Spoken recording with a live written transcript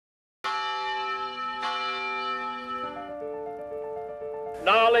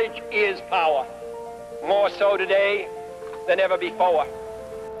Knowledge is power, more so today than ever before.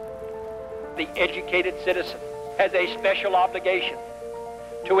 The educated citizen has a special obligation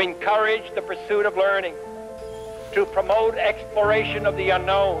to encourage the pursuit of learning, to promote exploration of the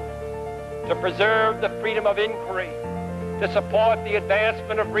unknown, to preserve the freedom of inquiry, to support the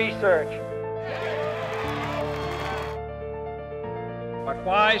advancement of research. But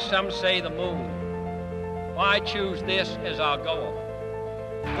why, some say, the moon? Why choose this as our goal?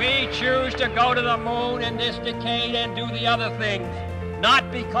 We choose to go to the moon in this decade and do the other things,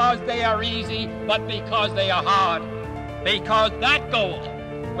 not because they are easy, but because they are hard. Because that goal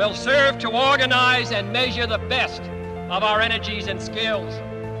will serve to organize and measure the best of our energies and skills.